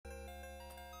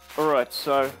Alright,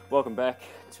 so welcome back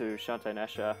to Shantae and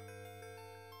Asha.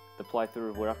 The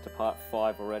playthrough, we're up to part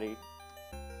 5 already.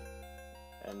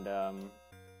 And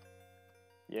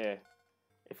yeah,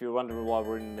 if you're wondering why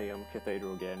we're in the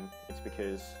cathedral again, it's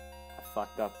because I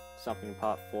fucked up something in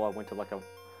part 4. I went to like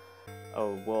a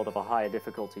world of a higher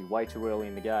difficulty way too early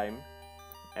in the game.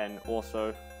 And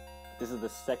also, this is the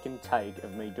second take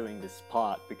of me doing this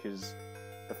part because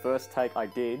the first take I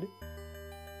did,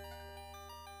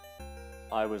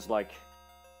 I was like,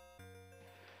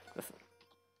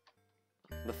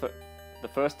 the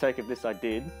first take of this I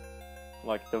did,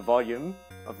 like the volume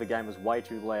of the game was way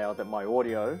too loud that my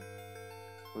audio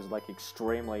was like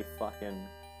extremely fucking,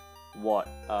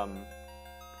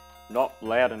 not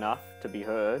loud enough to be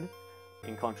heard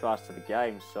in contrast to the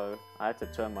game, so I had to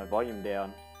turn my volume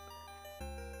down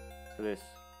for this.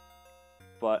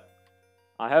 But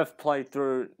I have played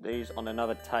through these on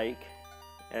another take,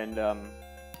 and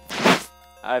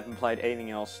I haven't played anything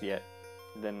else yet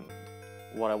than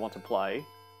what I want to play.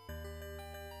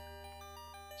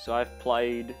 So I've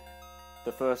played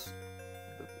the first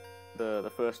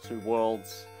two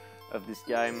worlds of this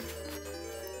game.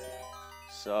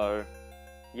 So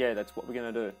yeah, that's what we're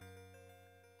gonna do.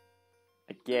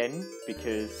 Again,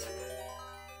 because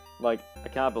like I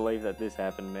can't believe that this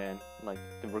happened, man. Like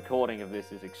the recording of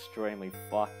this is extremely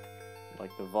fucked.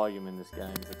 Like the volume in this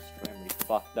game is extremely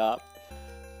fucked up.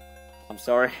 I'm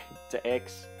sorry to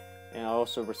X, and I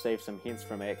also received some hints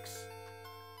from X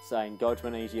saying go to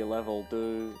an easier level,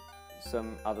 do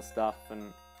some other stuff,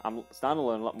 and I'm starting to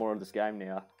learn a lot more of this game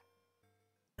now.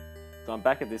 So I'm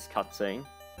back at this cutscene,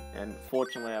 and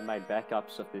fortunately I made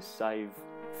backups of this save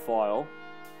file.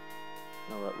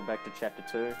 Alright, we're back to chapter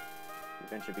 2, the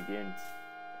adventure begins.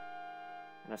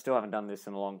 And I still haven't done this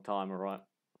in a long time, alright?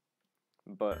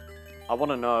 But I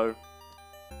want to know,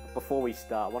 before we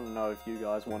start, I want to know if you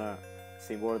guys want to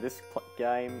see more of this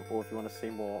game, or if you want to see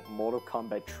more Mortal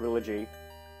Kombat Trilogy,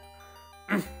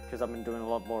 because I've been doing a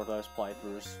lot more of those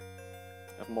playthroughs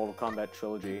of Mortal Kombat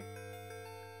Trilogy.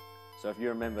 So if you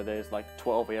remember, there's like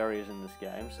 12 areas in this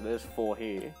game, so there's 4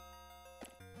 here,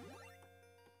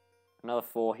 another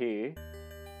 4 here,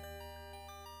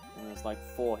 and there's like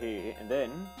 4 here, and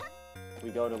then we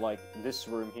go to like this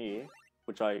room here,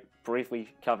 which I briefly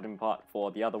covered in part 4,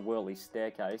 the otherworldly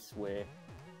staircase, where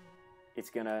it's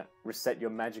gonna reset your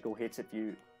magical hits if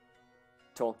you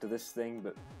talk to this thing,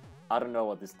 but I don't know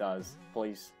what this does.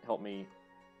 Please help me.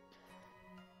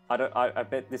 I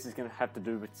bet this is gonna have to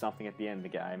do with something at the end of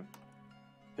the game.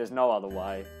 There's no other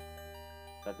way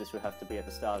that this would have to be at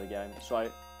the start of the game.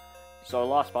 So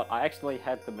last part, I actually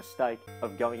had the mistake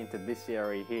of going into this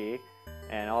area here,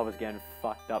 and I was getting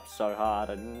fucked up so hard,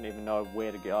 I didn't even know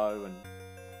where to go, and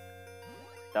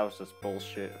that was just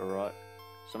bullshit, alright?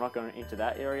 So I'm not going into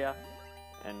that area,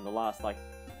 and the last like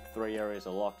 3 areas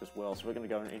are locked as well, so we're going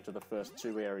to go into the first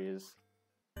 2 areas.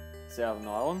 Southern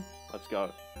Island, let's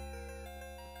go.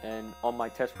 And on my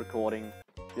test recording,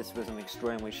 this was an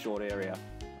extremely short area,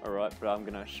 alright, but I'm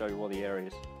going to show you all the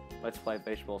areas. Let's play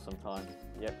baseball sometime.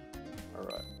 Yep,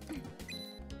 alright.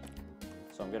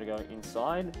 So I'm going to go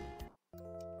inside,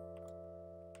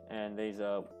 and these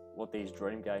are what these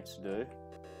dream gates do.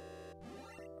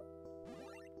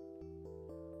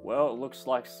 Well, it looks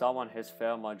like someone has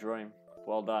found my dream.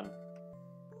 Well done.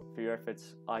 For your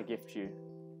efforts, I gift you.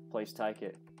 Please take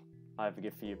it. I have a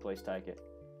gift for you, please take it.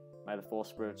 May the 4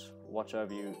 spirits watch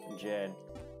over you, Jan.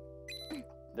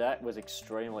 That was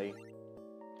extremely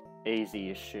easy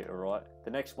as shit, alright?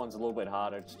 The next one's a little bit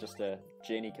harder, it's just a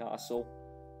genie castle.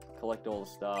 Collect all the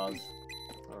stars.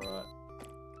 Alright.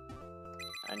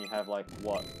 And you have like,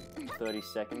 what, 30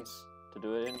 seconds to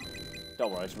do it in?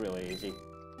 Don't worry, it's really easy.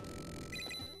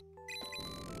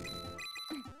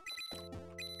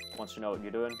 Once you know what you're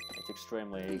doing, it's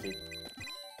extremely easy.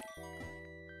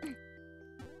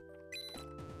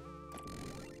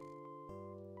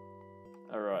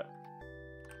 Alright.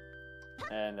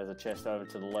 And there's a chest over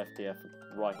to the left here,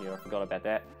 right here, I forgot about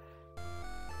that.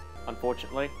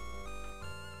 Unfortunately,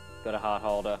 got a heart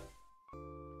holder.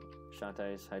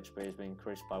 Shantae's HP has been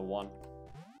increased by 1.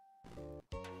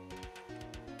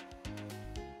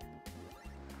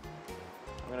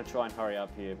 I'm going to try and hurry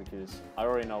up here because I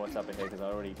already know what's up ahead because I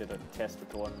already did a test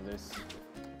recording of this,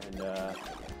 and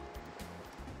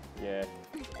yeah,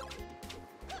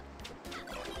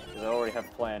 because I already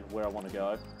have planned where I want to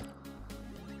go.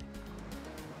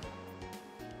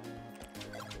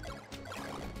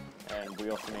 And we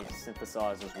also need to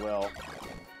synthesize as well.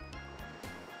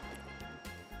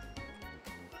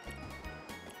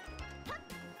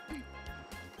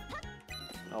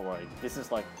 No worry, this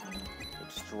is like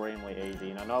extremely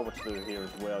easy, and I know what to do here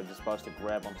as well. You're supposed to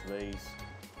grab onto these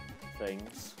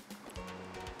things.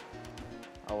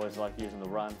 I always like using the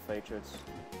run feature, it's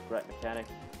a great mechanic.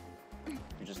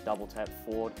 You just double tap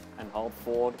forward and hold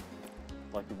forward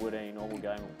like you would in any normal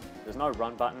game. There's no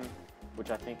run button,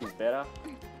 which I think is better.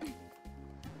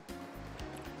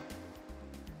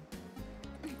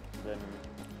 Then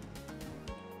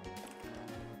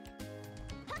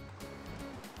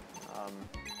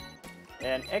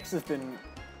and X has been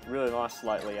really nice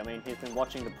lately. I mean, he's been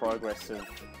watching the progress of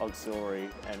Auxiliary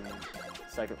and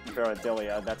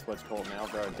Veradelia, that's what it's called now,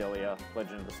 Veradelia,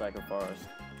 Legend of the Sacred Forest,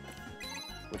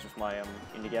 which is my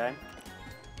indie game.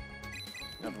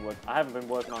 I haven't been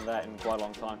working on that in quite a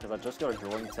long time because I just got a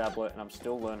drawing tablet and I'm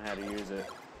still learning how to use it.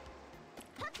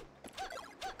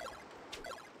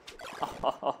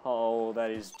 Oh, that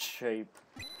is cheap.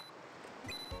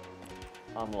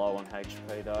 I'm low on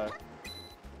HP though.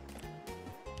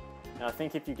 And I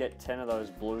think if you get 10 of those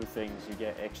blue things, you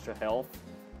get extra health.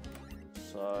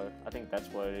 So, I think that's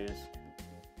what it is.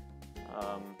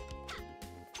 I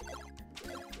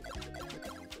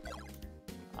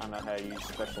don't know how to use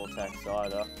special attacks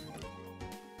either.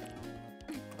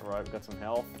 Alright, we've got some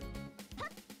health.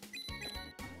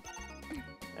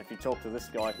 And if you talk to this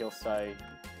guy, he'll say,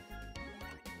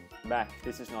 Mac,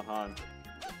 this is not home.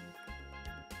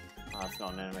 Ah, it's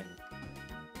not an enemy.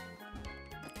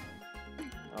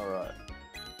 Alright,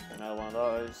 another one of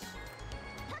those.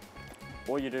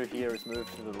 All you do here is move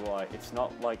to the right. It's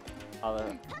not like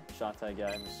other Shantae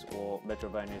games or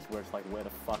Metrovanias where it's like, where the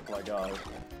fuck do I go?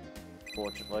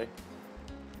 Fortunately.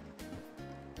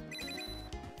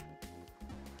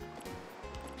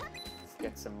 Let's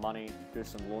get some money, do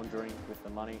some laundering with the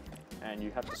money, and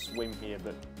you have to swim here,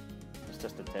 but it's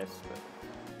just a test, but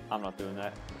I'm not doing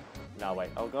that. No, wait,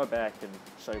 I'll go back and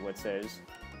show you what it says.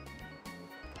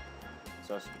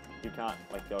 So you can't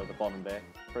like go to the bottom there.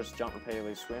 Press jump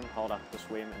repeatedly, swim, hold up to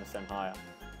swim, and ascend higher.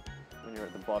 When you're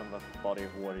at the bottom of the body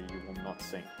of water, you will not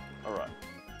sink. Alright.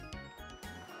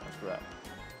 That's great.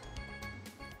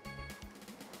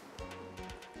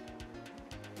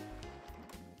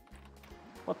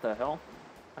 What the hell?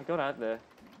 I got out there.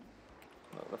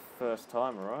 Not the first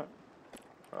time, right?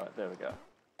 Alright, there we go.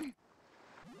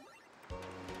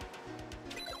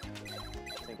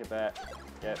 Think about...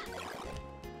 Yep.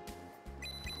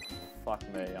 Fuck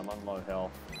me, I'm on low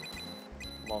health.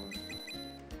 I'm on...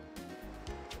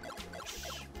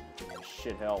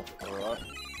 shit health, alright.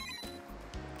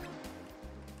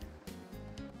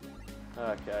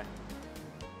 Okay.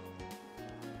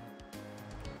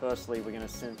 Firstly, we're gonna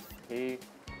synth here.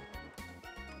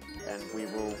 And we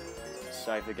will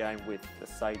save the game with the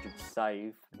Sage of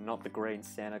Save, not the green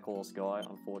Santa Claus guy,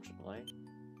 unfortunately.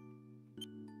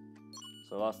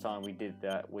 So last time we did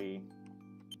that, we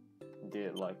did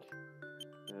it like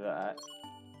that,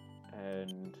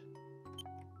 and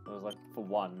it was like for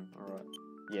one, alright.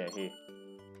 Yeah, here.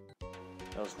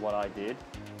 That was what I did.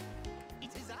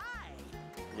 It is I!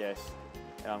 Yes,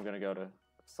 and I'm gonna go to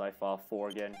save file 4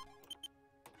 again,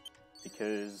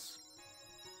 because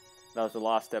that was the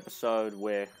last episode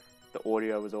where the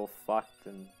audio was all fucked,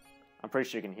 and I'm pretty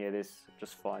sure you can hear this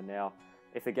just fine now.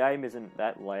 If the game isn't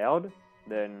that loud,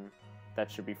 then that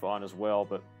should be fine as well,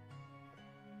 but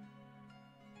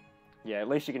yeah, at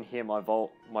least you can hear my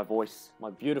voice,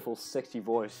 my beautiful, sexy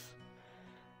voice.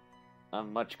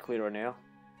 Much clearer now,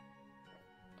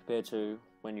 compared to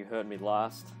when you heard me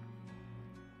last.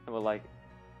 And we're like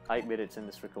 8 minutes in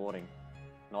this recording,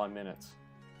 9 minutes.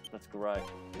 That's great.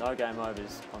 No game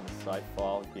overs on the save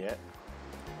file yet.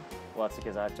 Well, that's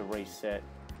because I had to reset.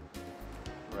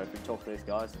 Alright, we talk to these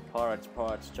guys. Pirates,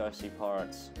 Josie,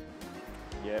 pirates.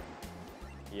 Yep.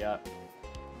 Yep.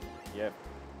 Yep.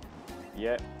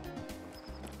 Yep.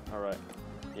 Alright.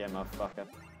 Yeah, motherfucker.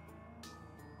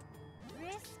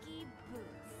 Risky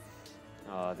boots.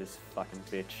 Oh, this fucking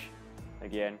bitch.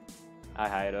 Again. I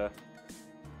hate her.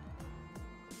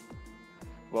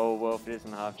 Well, if it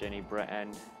isn't half Jenny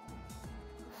Brand.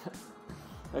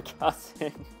 A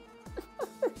cousin.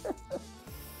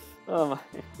 Oh my.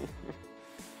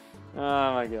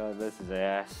 Oh my god, this is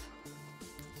ass.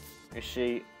 Is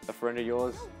she a friend of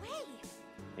yours? No way.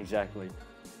 Exactly.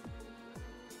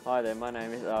 Hi there, my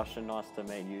name is Asha. Nice to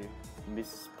meet you,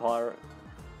 Miss Pirate.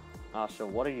 Asha,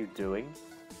 what are you doing?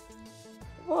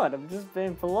 What? I'm just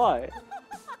being polite.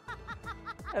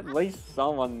 At least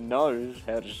someone knows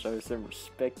how to show some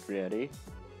respect, Rowdy.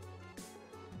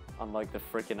 Unlike the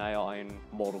freaking AI in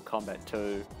Mortal Kombat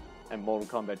 2 and Mortal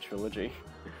Kombat Trilogy.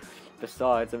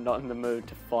 Besides, I'm not in the mood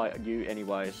to fight you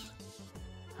anyways.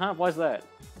 Huh? Why's that?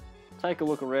 Take a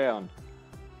look around.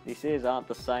 These ears aren't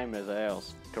the same as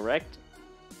ours, correct?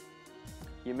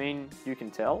 You mean you can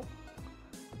tell?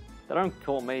 They don't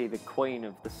call me the Queen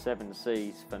of the Seven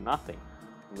Seas for nothing,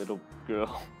 little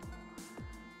girl.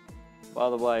 By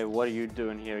the way, what are you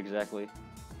doing here exactly?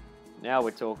 Now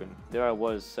we're talking. There I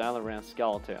was, sailing around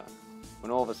Skulltown,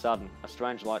 when all of a sudden, a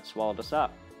strange light swallowed us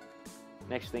up.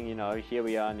 Next thing you know, here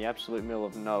we are in the absolute middle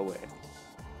of nowhere.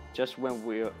 Just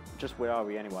where are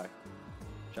we anyway?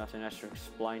 Shantae and Asha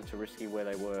explained to Risky where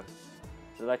they were.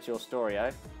 So that's your story,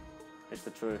 eh? It's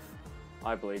the truth.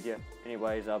 I believe you.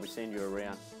 Anyways, I'll be seeing you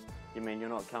around. You mean you're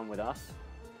not coming with us?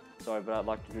 Sorry, but I'd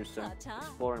like to do some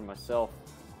exploring myself.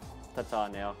 Ta-ta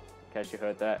now, in case you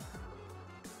heard that.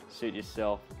 Suit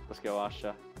yourself. Let's go,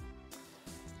 Asha.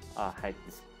 I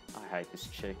hate this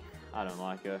chick. I don't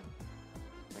like her.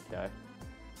 Okay.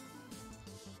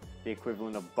 The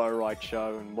equivalent of Bo Right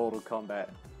Show in Mortal Kombat,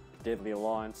 Deadly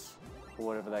Alliance, or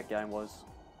whatever that game was.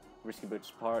 Risky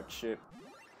Boots pirate ship.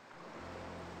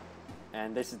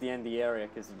 And this is the end of the area,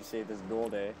 because you see there's a door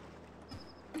there.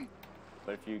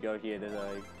 But if you go here, there's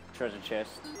a treasure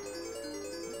chest.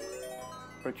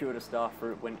 Procure the star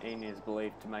fruit when Ian is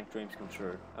believed to make dreams come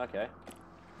true. Okay.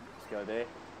 Let's go there.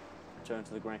 Return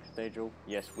to the Grand Cathedral.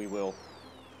 Yes, we will.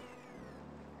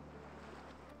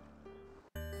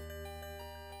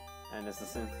 And there's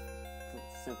a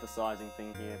synthesizing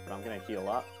thing here, but I'm going to heal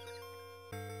up.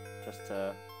 Just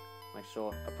to make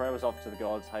sure. A prayer was offered to the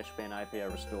gods, HP and AP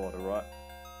are restored, alright?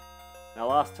 Now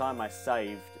last time I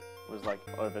saved was like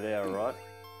over there, alright?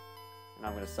 And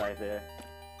I'm going to save there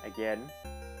again.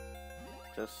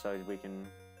 Just so we can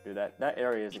do that. That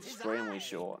area is extremely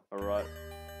short, alright?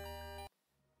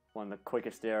 One of the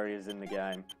quickest areas in the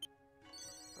game.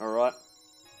 Alright?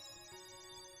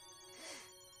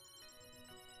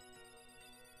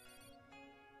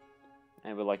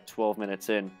 And we're like 12 minutes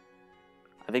in.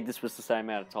 I think this was the same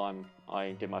amount of time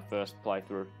I did my first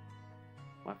playthrough.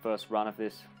 My first run of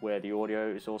this, where the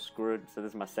audio is all screwed. So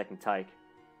this is my second take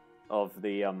of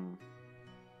the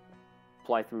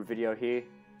playthrough video here.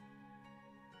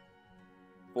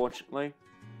 Fortunately.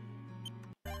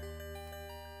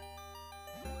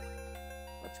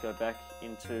 Let's go back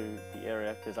into the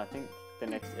area, because I think the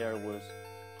next area was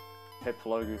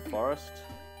Pepelugu Forest.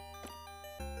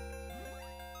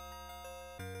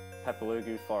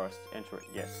 Pepelugu Forest, enter it,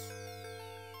 yes.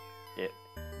 Yeah,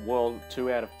 world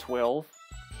 2 out of 12.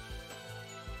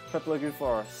 Pepelugu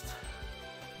Forest.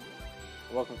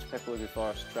 Welcome to Pepelugu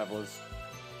Forest, travellers.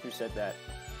 Who said that?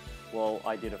 Well,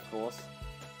 I did, of course.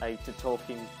 Hey, to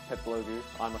talking Pepelugu,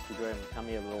 I must be dreaming. Come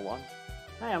here, little one.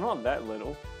 Hey, I'm not that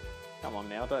little. Come on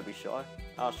now, don't be shy.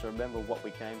 Asha, remember what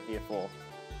we came here for.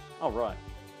 Oh, right.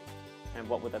 And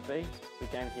what would that be? We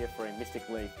came here for a mystic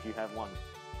leaf. Do you have one?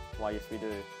 Why, yes we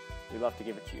do. We'd love to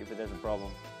give it to you, but there's a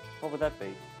problem. What would that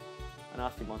be? A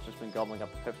nasty monster's been gobbling up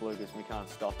the Pepelugas and we can't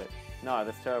stop it. No,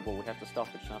 that's terrible. We have to stop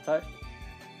it, Shantae.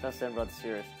 Does sound rather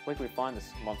serious. Where can we find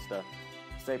this monster?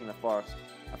 It's deep in the forest.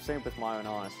 I've seen it with my own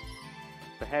eyes.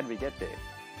 But how did we get there?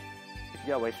 If you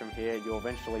go east from here, you'll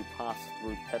eventually pass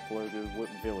through Pepelugu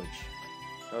village.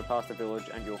 Go past the village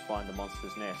and you'll find the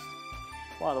monster's nest.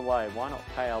 By the way, why not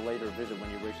pay our leader a visit when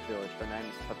you reach the village? Her name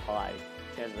is Papai.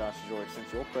 Chances are she's already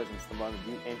sensed your presence the moment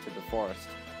you entered the forest.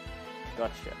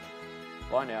 Gotcha.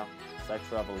 Bye now. Safe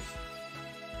travels.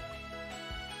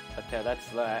 Okay, that's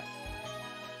that.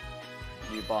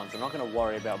 New bonds. I'm not going to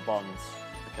worry about bonds,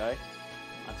 okay?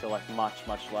 Until like much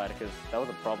later, because that was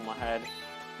a problem I had.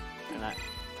 And that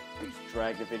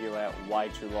dragged the video out way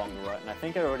too long, right? And I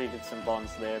think I already did some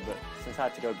bonds there, but since I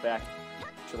had to go back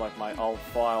to like my old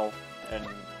file and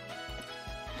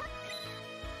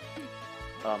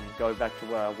go back to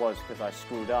where I was because I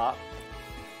screwed up,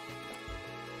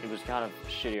 it was kind of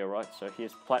shitty, right? So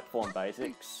here's platform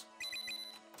basics.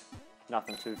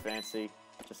 Nothing too fancy.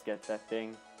 Just get that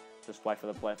thing. Just wait for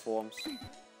the platforms.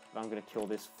 But I'm gonna kill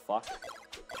this fuck.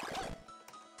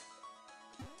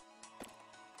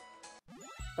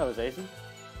 That was easy.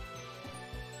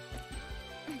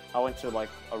 I went to like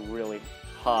a really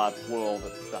hard world.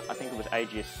 I think it was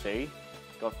AGSC.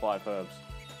 Got 5 herbs.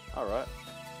 Alright.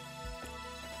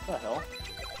 What the hell?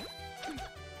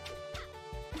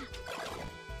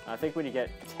 I think when you get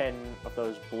 10 of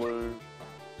those blue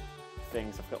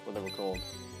things, I forgot what they were called.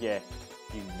 Yeah,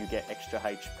 you get extra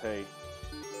HP.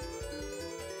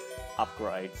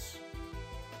 Upgrades.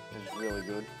 Which is really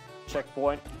good.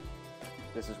 Checkpoint.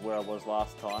 This is where I was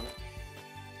last time.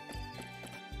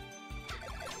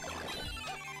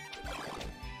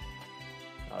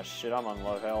 Oh shit, I'm on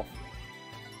low health.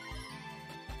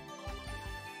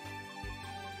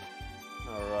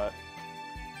 Alright.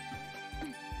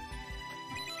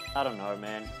 I don't know,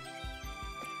 man. It's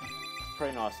a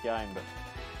pretty nice game, but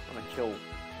I'm gonna kill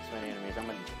as many enemies.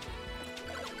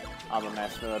 I'm a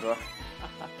mass murderer.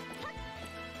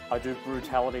 I do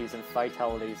brutalities and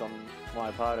fatalities on my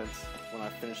opponents when I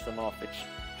finish them off.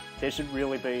 There should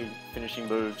really be finishing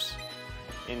moves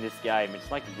in this game. It's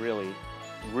like really,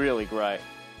 really great.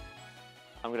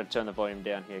 I'm gonna turn the volume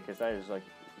down here because that is like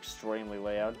extremely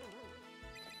loud,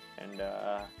 and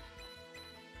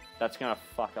that's gonna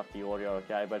fuck up the audio,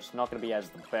 okay? But it's not gonna be as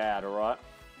bad, alright?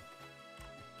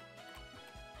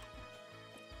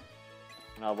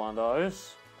 Another one of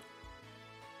those.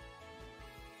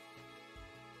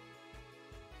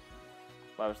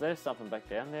 Wait, was there something back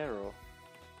down there, or?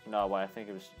 No way, I think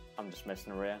it was, I'm just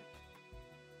messing around.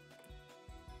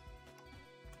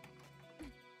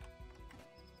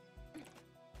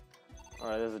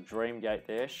 Alright, there's a dream gate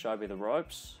there, show me the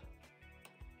ropes.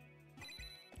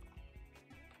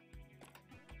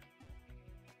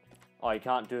 Oh, you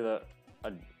can't do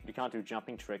you can't do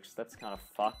jumping tricks, that's kind of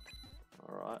fucked.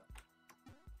 Alright.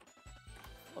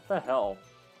 What the hell?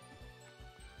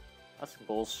 That's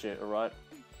bullshit, alright?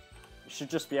 You should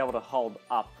just be able to hold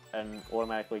up and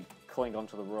automatically cling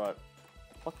onto the rope.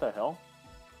 What the hell?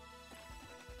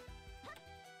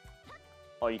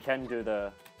 Oh, you can do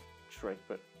the trick,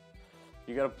 but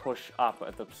you gotta push up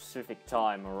at the specific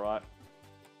time, alright?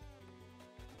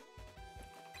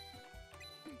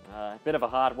 Bit of a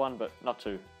hard one, but not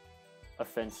too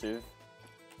offensive.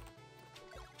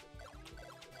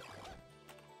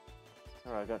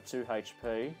 Alright, got 2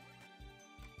 HP.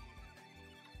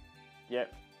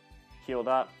 Yep, healed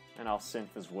up, and I'll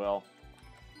synth as well.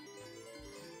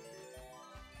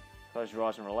 Close your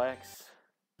eyes and relax.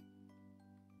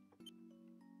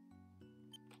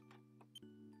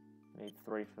 Need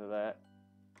 3 for that.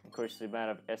 Increase the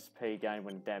amount of SP gained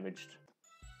when damaged.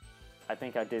 I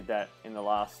think I did that in the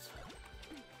last...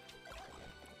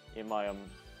 in my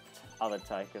other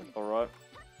take, alright.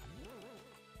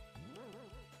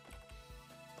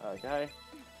 Okay.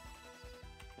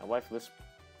 Now wait for this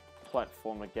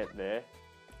platform to get there.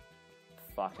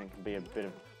 Fucking can be a bit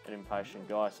of an impatient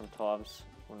guy sometimes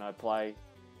when I play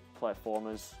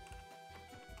platformers.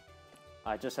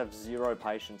 I just have 0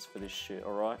 patience for this shit,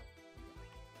 alright?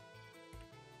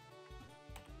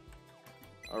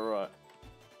 Alright.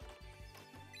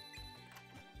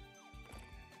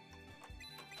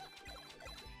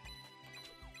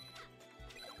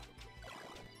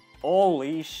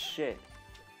 Holy shit.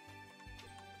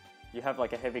 You have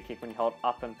like a heavy kick when you hold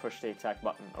up and push the attack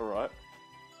button, alright.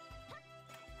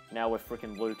 Now we're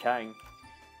freaking Liu Kang.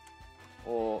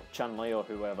 Or Chun-Li or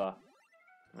whoever.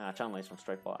 Nah, Chun-Li's from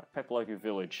Street Fighter. Peplogu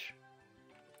Village.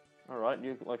 Alright,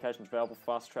 new locations available,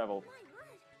 fast travel.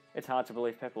 It's hard to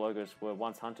believe Peplogus were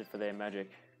once hunted for their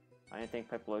magic. I didn't think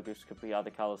Peplogus could be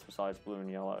other colours besides blue and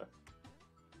yellow.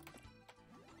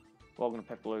 Welcome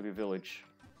to Peplogu Village.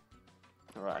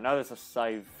 Alright, I know there's a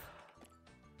save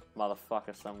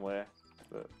motherfucker somewhere,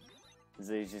 but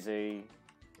ZZZ.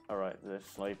 Alright, they're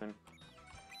sleeping.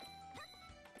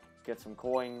 Get some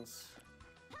coins.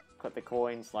 Cut the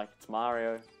coins like it's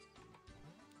Mario.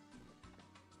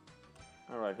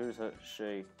 Alright, who's a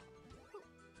she?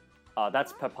 Ah,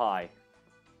 that's Papai.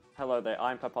 Hello there,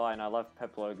 I'm Papai and I love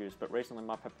Peplogus, but recently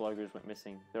my Peplogus went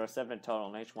missing. There are 7 in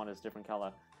total and each one is a different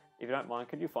colour. If you don't mind,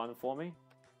 could you find them for me?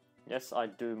 Yes, I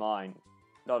do mind.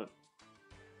 Not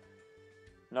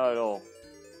at all.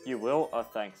 You will? Oh,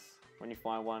 thanks. When you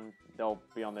find one, they'll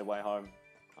be on their way home.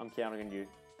 I'm counting on you.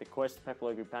 The quest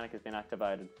Peplogu Panic has been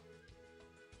activated.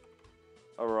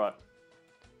 Alright.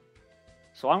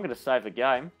 So I'm going to save the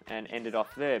game and end it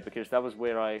off there because that was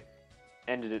where I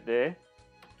ended it there.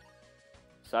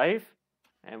 Save.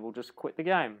 And we'll just quit the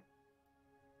game.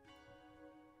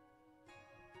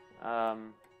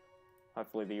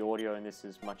 Hopefully the audio in this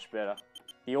is much better.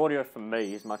 The audio for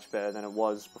me is much better than it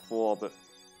was before, but...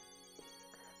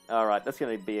 Alright, that's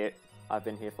going to be it. I've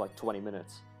been here for like 20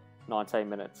 minutes. 19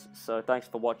 minutes. So thanks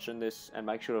for watching this, and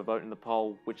make sure to vote in the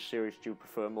poll which series do you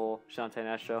prefer more, Shantae and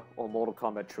Asha or Mortal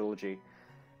Kombat Trilogy.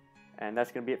 And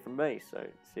that's going to be it from me, so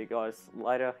see you guys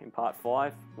later in part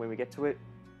 5 when we get to it.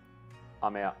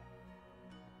 I'm out.